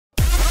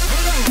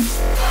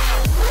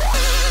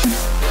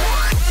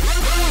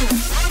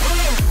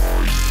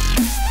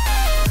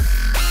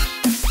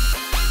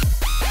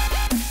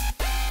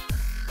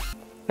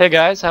Hey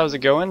guys, how's it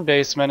going?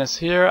 Base Menace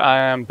here.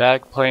 I am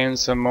back playing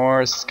some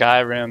more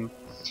Skyrim.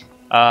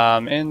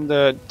 In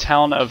the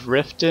town of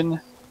Riften,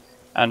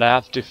 and I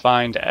have to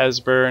find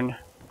Esbern.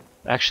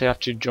 Actually, I have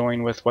to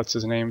join with what's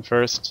his name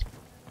first.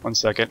 One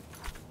second.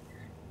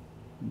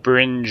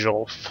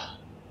 Brynjolf.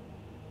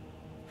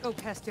 Go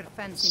cast your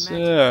fancy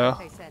So,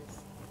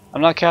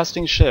 I'm not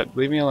casting shit.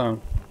 Leave me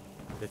alone.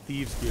 The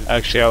thieves guild.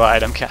 Actually, I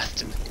lied. I'm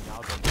casting.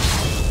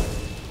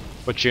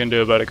 What you gonna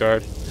do about it,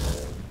 guard?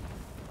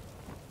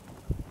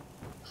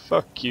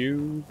 Fuck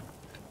you.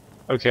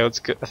 Okay, let's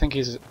go. I think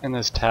he's in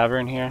this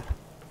tavern here.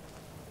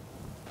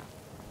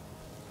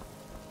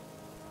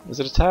 Is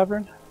it a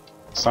tavern?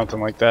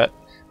 Something like that.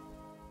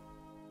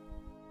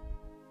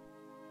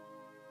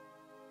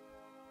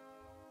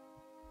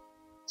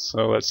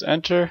 So let's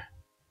enter.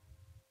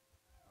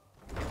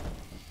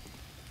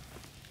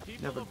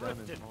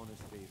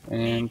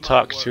 And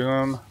talk to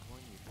him.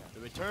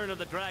 The return of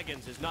the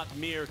dragons is not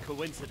mere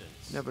coincidence.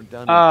 Never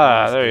done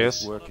there he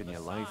is. Work in your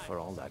life for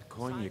all that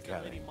coin you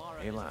carry.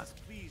 Hey lad.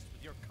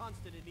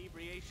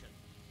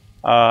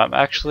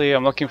 Actually,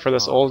 I'm looking for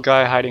this old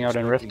guy hiding out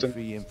in Riften.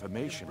 Free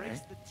information, eh?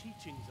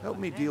 Help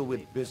me deal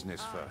with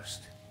business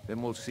first.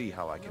 Then we'll see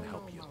how I can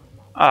help you.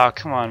 Ah,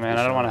 come on, man.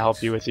 I don't want to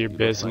help you with your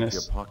business.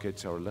 Like your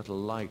pockets are a little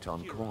light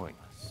on coin.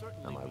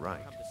 Am I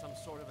right?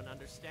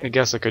 I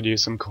guess I could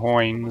use some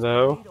coin,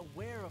 though.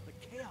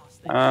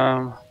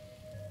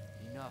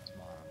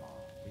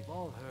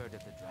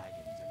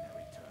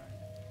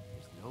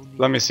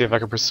 Let me see if I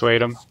can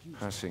persuade him.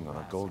 Passing on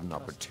a golden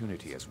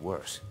opportunity is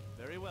worse.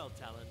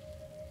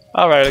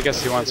 Alright, I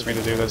guess he wants me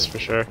to do this for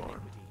sure.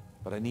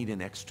 But I need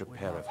an extra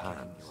pair of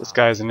hands. This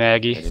guy's a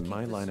naggy. And in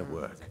my line of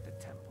work,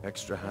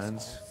 extra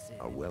hands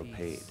are well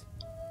paid.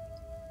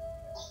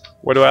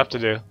 What do I have to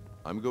do?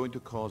 I'm going to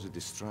cause a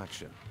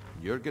distraction.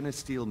 You're gonna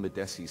steal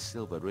Medesi's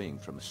silver ring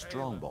from a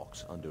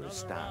strongbox under a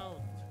stand.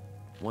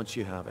 Once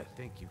you have it,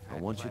 I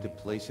want you to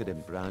place it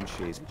in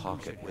Branche's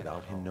pocket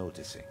without him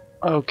noticing.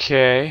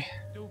 Okay.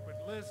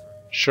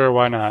 Sure,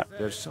 why not?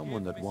 There's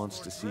someone that wants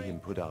to see him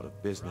put out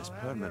of business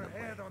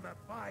permanently.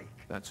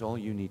 That's all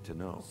you need to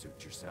know.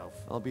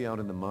 I'll be out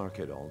in the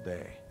market all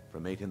day,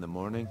 from 8 in the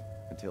morning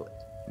until...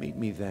 Meet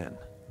me then,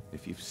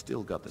 if you've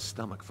still got the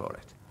stomach for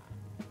it.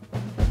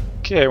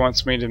 Okay, he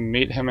wants me to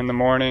meet him in the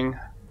morning.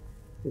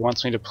 He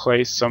wants me to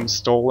place some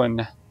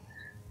stolen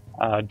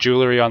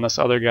jewelry on this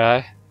other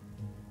guy.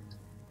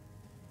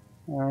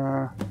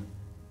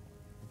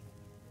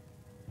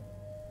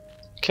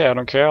 Okay, I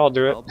don't care, I'll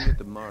do it.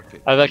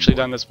 I've actually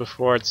done this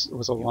before. It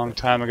was a long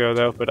time ago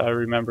though, but I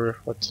remember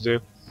what to do.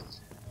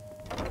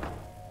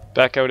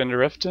 Back out into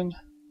Riften.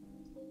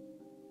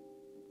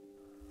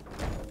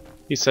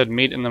 He said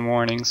meet in the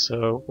morning,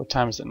 so what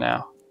time is it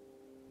now?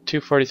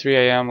 2:43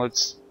 AM,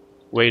 let's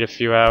wait a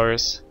few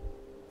hours.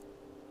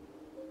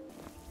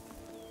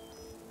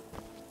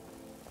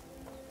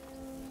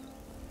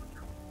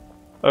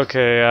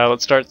 Okay,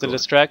 let's start the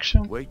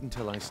distraction.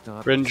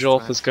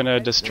 Brynjolf is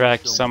gonna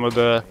distract some of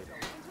the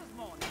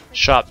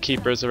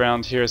shopkeepers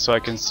around here so I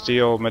can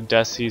steal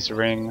Medesi's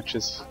ring, which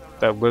is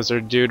that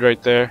lizard dude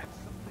right there.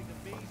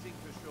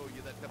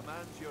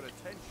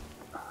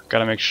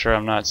 Gotta make sure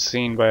I'm not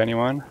seen by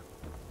anyone.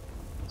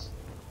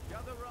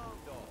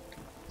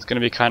 It's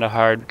gonna be kinda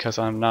hard because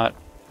I'm not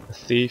a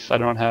thief. I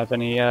don't have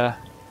any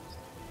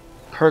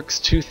perks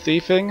to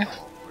thieving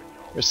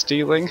or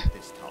stealing.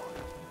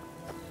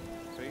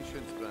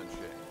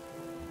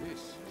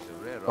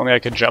 Only I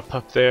could jump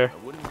up there.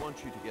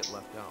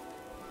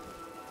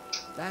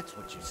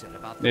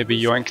 Maybe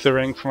yoink the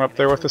ring from up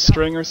there with a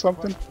string or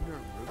something?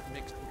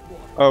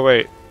 Oh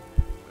wait.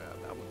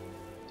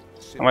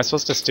 Am I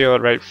supposed to steal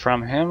it right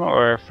from him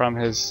or from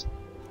his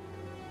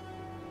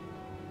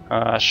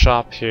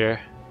shop here?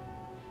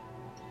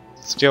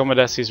 Steal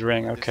Medesi's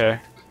ring, okay.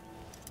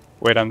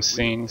 Wait, I'm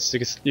seeing. So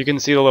you can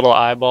see the little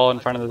eyeball in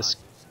front of this,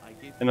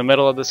 in the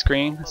middle of the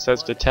screen. It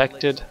says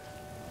detected.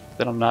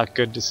 Then I'm not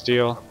good to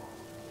steal.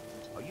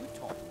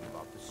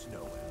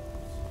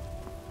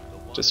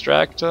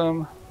 Distract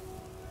him.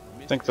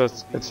 I think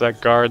it's that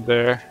guard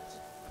there.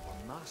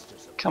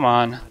 Come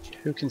on,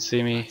 who can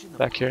see me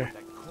back here?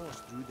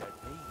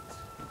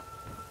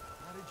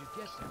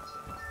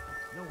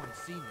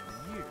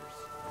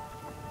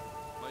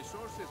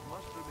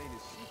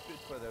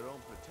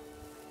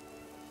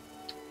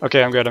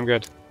 Okay, I'm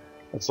good.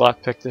 Let's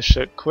lockpick this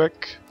shit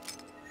quick.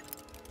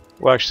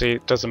 Well, actually,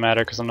 it doesn't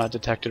matter because I'm not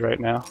detected right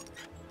now.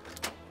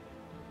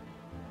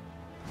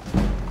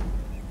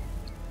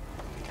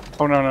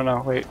 Oh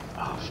no, wait.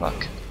 Oh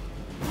fuck.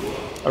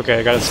 Okay,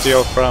 I gotta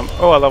steal from...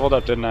 Oh, I leveled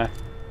up, didn't I?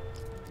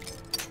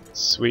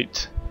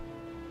 Sweet.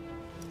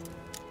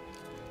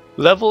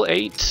 Level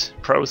 8,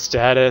 pro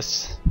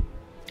status.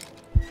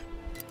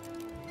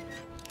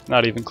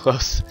 Not even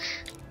close.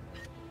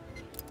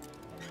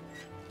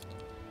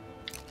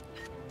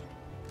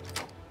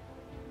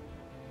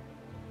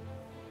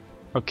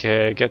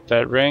 Okay, get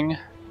that ring.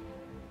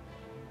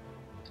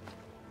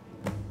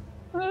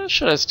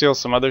 Should I steal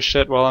some other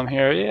shit while I'm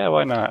here? Yeah,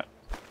 why not?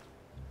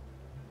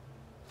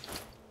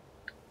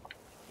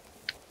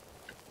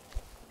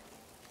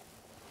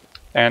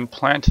 and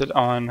plant it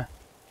on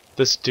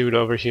this dude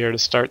over here to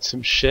start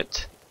some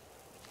shit.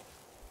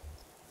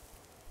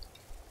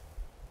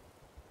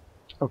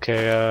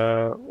 Okay,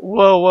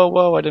 whoa, whoa,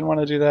 whoa, I didn't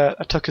want to do that.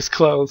 I took his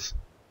clothes.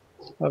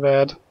 My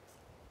bad.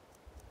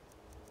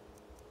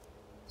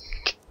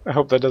 I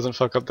hope that doesn't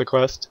fuck up the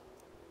quest.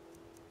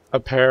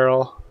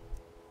 Apparel.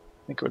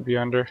 I think it would be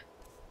under.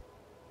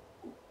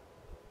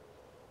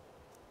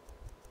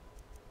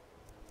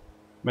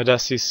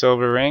 Medesi's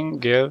silver ring,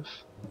 give.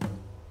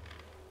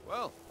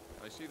 Well,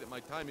 I see that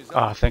my time is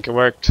Ah, I think it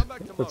worked.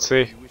 Let's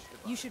see.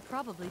 You should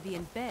probably be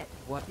in bed.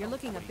 You're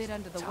looking a bit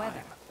under the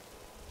weather.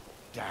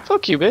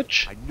 Fuck you,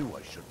 bitch. I knew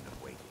I shouldn't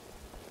have waited.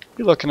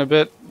 You're looking a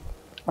bit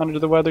under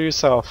the weather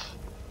yourself.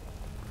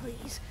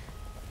 Please.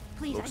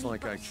 Please. Looks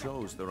like I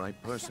chose the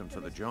right person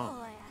for the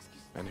job.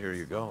 And here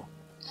you go.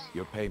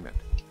 Your payment.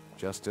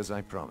 Just as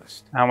I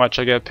promised. How much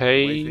I get The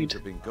way things paid?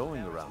 have been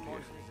going around here.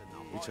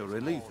 It's a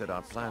relief that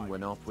our plan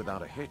went off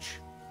without a hitch.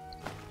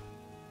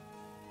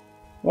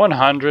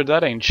 100,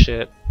 that ain't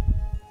shit.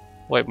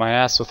 Wipe my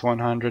ass with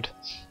 100.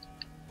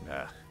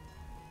 Nah.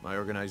 My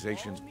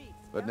organization's...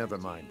 But never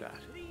mind that.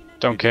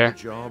 Don't care. You did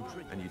the job,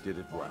 and you did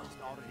it well.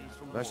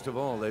 Best of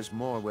all, there's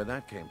more where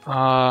that came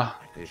from.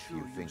 If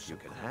you think you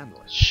can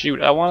handle it.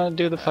 Shoot, I want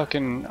to do the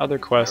fucking other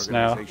quest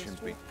now. Organization's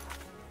been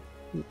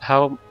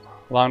How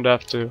long do I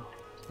have to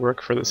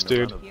work for this a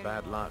dude? ton of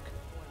bad luck.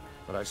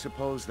 But I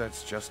suppose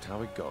that's just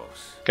how it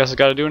goes. Guess I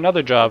gotta do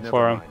another job Never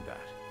for him. mind that.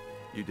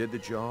 You did the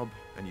job,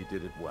 and you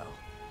did it well.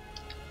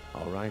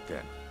 Alright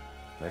then.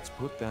 Let's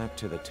put that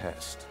to the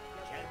test.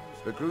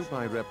 The group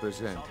I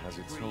represent has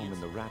its home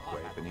in the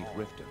Ratway beneath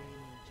Riften,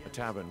 a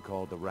tavern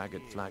called the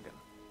Ragged Flagon.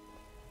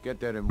 Get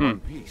there in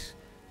one piece,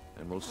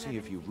 and we'll see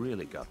if you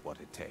really got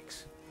what it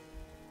takes.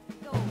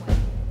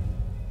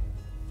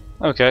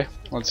 Okay,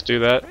 let's do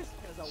that.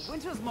 As a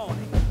winter's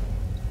morning.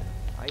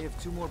 I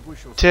have 2 more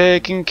bushels.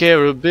 Taking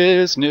care of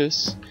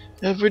business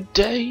every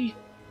day.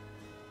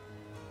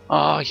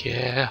 Oh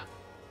yeah.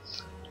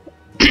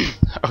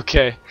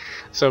 Okay,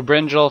 so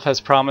Brynjolf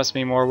has promised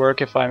me more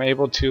work if I'm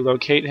able to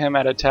locate him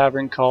at a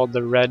tavern called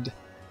the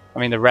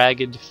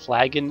Ragged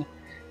Flagon.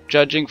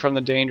 Judging from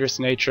the dangerous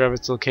nature of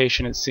its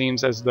location, it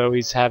seems as though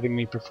he's having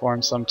me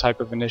perform some type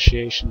of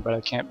initiation, but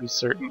I can't be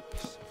certain.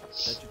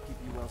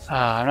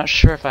 I'm not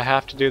sure if I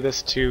have to do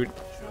this to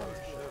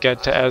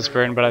get to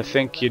Esbern, but I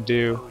think you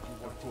do.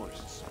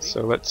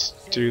 So let's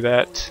do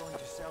that.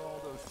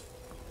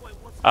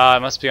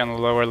 It must be on the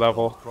lower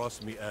level.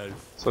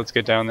 So let's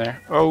get down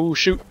there. Oh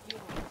shoot!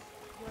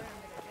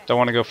 Don't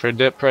want to go for a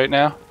dip right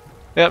now.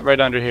 Yep, right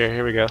under here.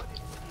 Here we go.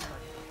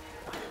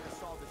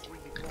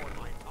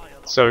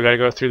 So we gotta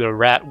go through the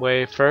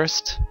Ratway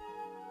first.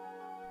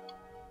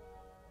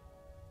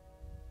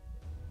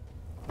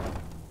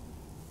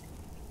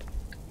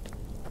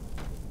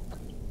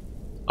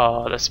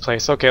 Oh, this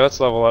place. Okay, let's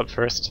level up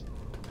first.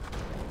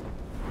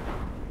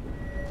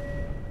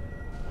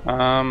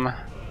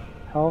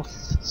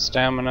 Health,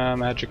 stamina,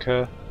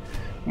 magicka,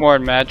 more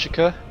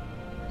magicka.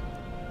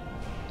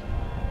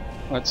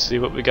 Let's see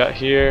what we got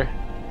here.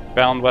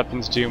 Bound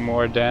weapons do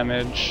more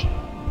damage.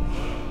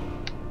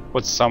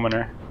 What's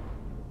summoner?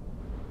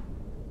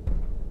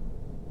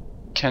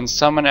 Can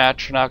summon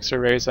Atronachs or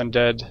raise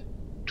undead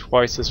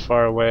twice as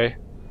far away.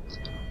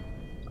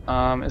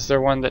 Is there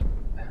one that...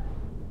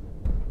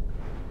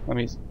 Let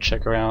me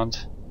check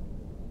around.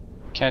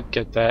 Can't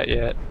get that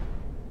yet.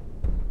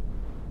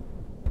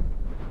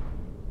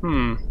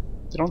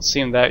 They don't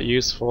seem that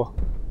useful.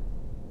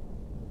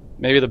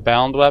 Maybe the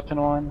bound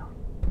weapon one?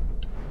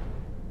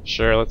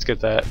 Sure, let's get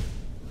that.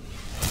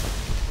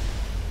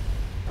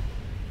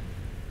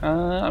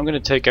 I'm gonna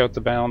take out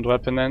the bound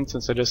weapon then,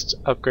 since I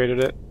just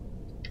upgraded it.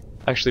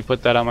 Actually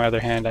put that on my other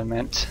hand, I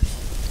meant.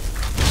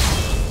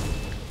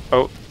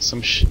 Oh,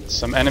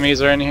 some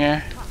enemies are in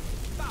here.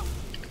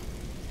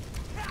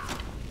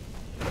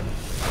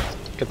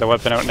 Get the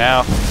weapon out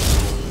now.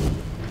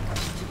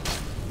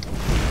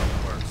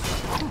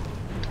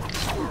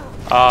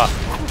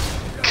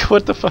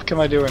 What the fuck am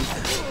I doing?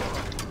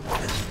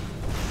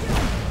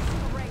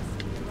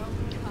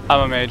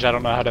 I'm a mage, I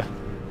don't know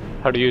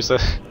how to use a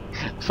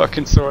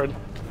fucking sword.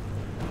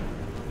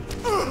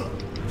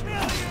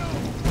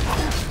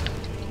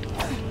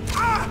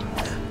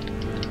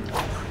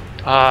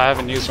 I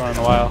haven't used one in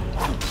a while.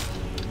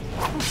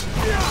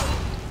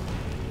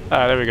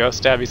 There we go,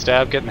 stabby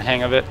stab, getting the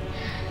hang of it.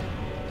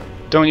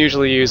 Don't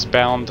usually use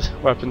bound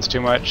weapons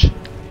too much.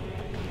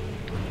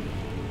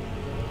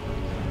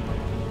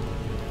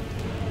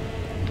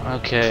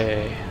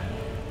 Okay,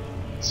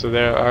 so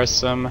there are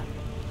some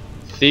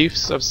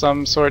thieves of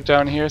some sort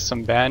down here,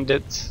 some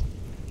bandits.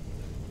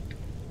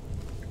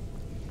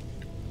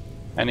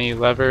 Any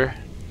lever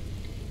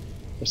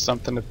or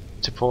something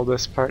to pull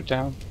this part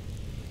down?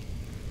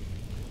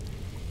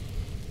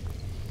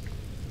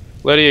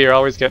 Lydia, you're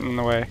always getting in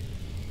the way.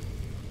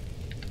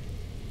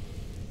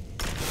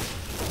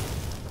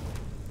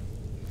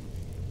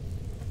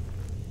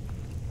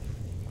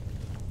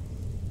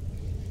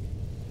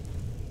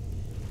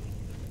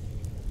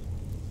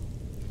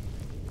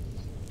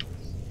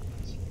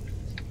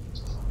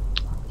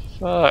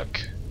 Fuck.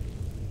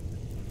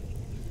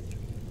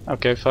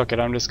 Okay, fuck it.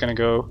 I'm just gonna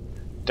go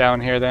down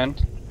here then.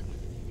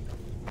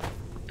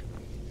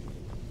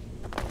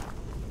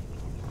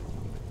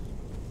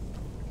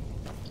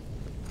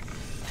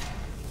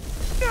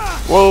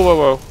 Whoa, whoa,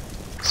 whoa.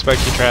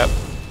 Spiky trap.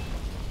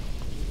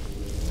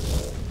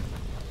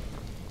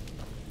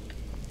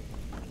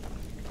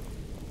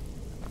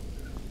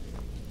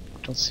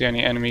 Don't see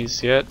any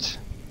enemies yet.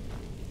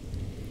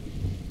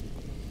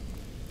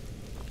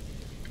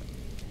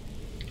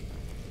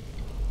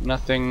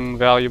 Nothing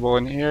valuable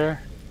in here.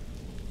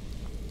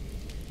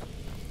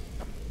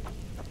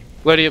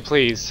 Lydia,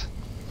 please.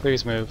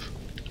 Please move.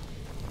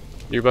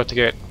 You're about to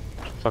get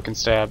fucking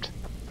stabbed.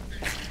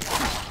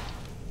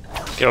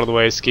 Get out of the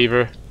way,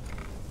 Skeever.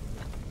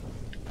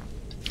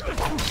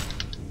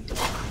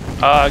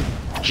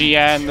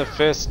 Gian the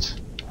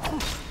fist.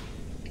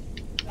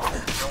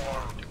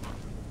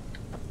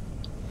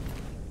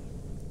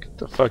 Get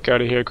the fuck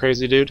out of here,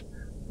 crazy dude.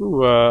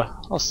 Ooh,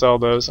 I'll sell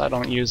those. I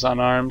don't use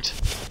unarmed.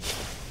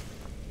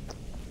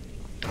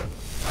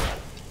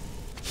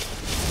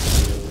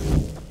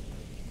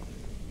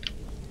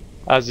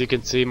 As you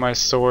can see, my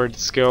sword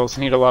skills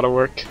need a lot of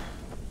work.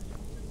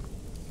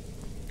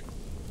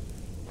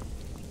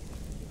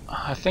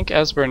 I think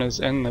Esbern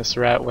is in this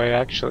ratway,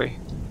 actually.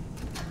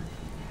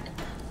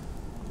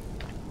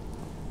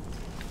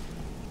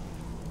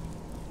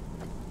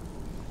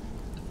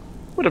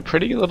 What a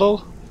pretty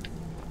little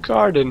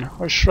garden,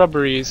 or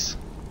shrubberies.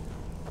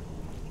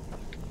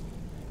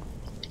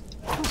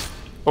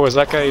 Oh, is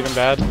that guy even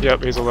bad?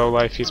 Yep, he's a low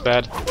life, he's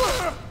bad.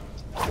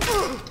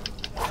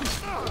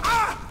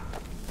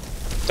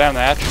 Damn, the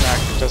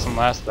Atronach doesn't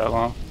last that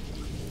long.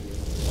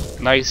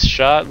 Nice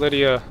shot,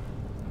 Lydia.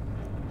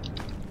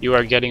 You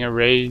are getting a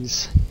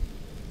raise.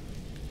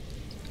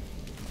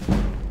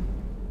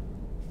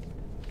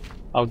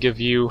 I'll give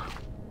you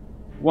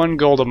 1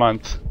 gold a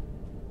month.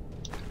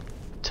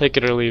 Take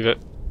it or leave it.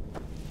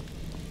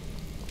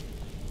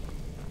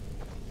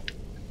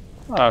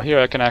 Oh, here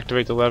I can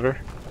activate the lever.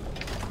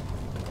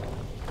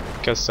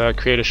 Guess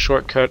create a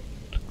shortcut.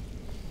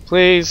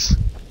 Please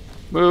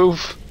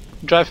move.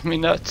 You're driving me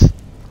nuts.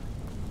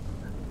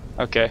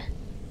 Okay.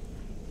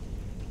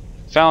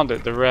 Found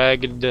it. The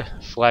ragged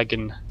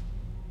flagon.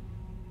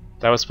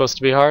 That was supposed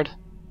to be hard?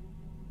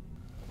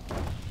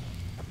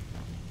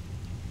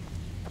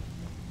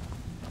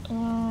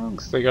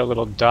 Looks like they got a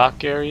little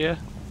dock area,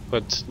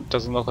 but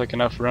doesn't look like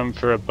enough room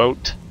for a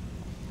boat.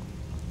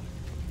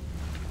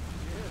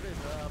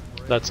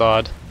 That's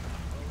odd.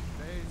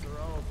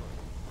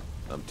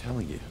 I'm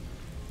telling you,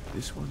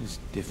 this one is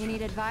You different.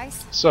 need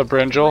advice? What's up,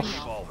 Brynjolf?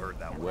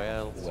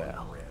 Well,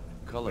 well.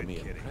 Color me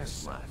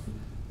impressed, lad.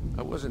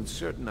 I wasn't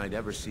certain I'd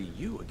ever see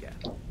you again.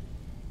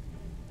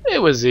 It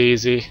was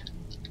easy.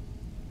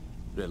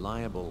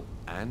 Reliable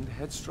and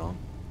headstrong?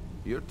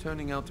 You're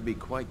turning out to be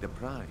quite the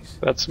prize.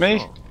 That's me.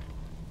 So,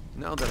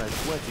 now that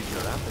I've whetted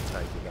your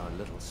appetite with our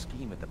little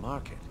scheme at the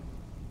market,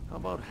 how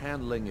about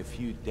handling a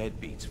few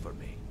deadbeats for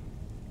me?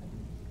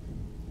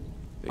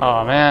 They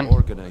Aw, owe man. our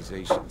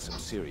organization some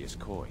serious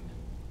coin,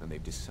 and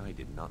they've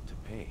decided not to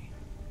pay.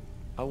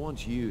 I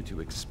want you to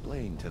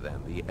explain to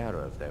them the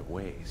error of their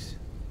ways.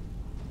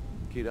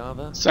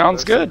 Kirava,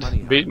 Sounds there's some good.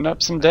 money Beating hiding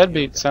up some in that deadbeats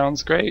area.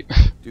 sounds great.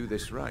 Do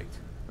this right,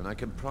 and I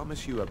can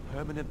promise you a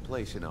permanent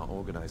place in our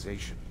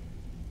organization.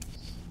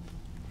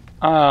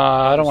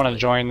 I don't want to Honestly,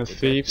 join the debt is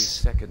thieves.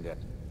 secondary.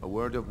 A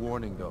word of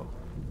warning, though.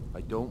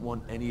 I don't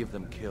want any of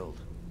them killed.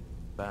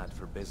 Bad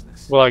for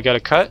business. Will I get a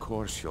Of cut?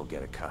 course you'll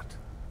get a cut.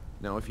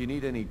 Now, if you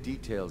need any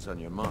details on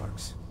your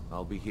marks,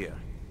 I'll be here.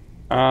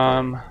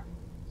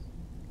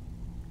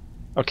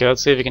 Okay,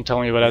 let's see if you can tell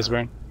me about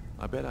Esbern.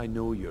 I bet I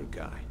know your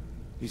guy.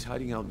 He's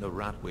hiding out in the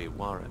Ratway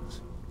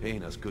Warrens,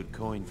 paying us good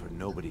coin for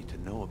nobody to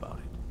know about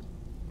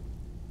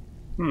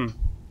it.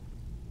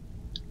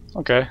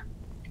 Okay.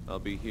 I'll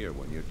be here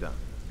when you're done.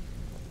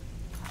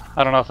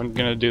 I don't know if I'm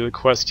gonna do the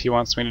quest he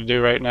wants me to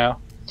do right now.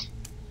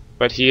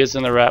 But he is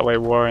in the Ratway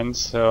Warrens,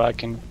 so I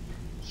can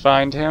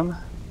find him.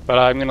 But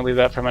I'm gonna leave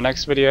that for my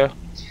next video.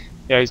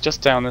 Yeah, he's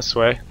just down this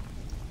way.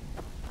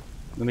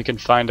 Then we can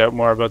find out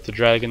more about the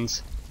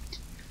dragons.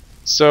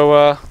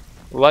 So,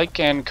 like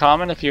and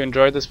comment if you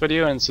enjoyed this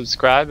video, and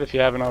subscribe if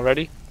you haven't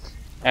already.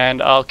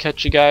 And I'll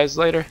catch you guys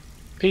later.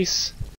 Peace.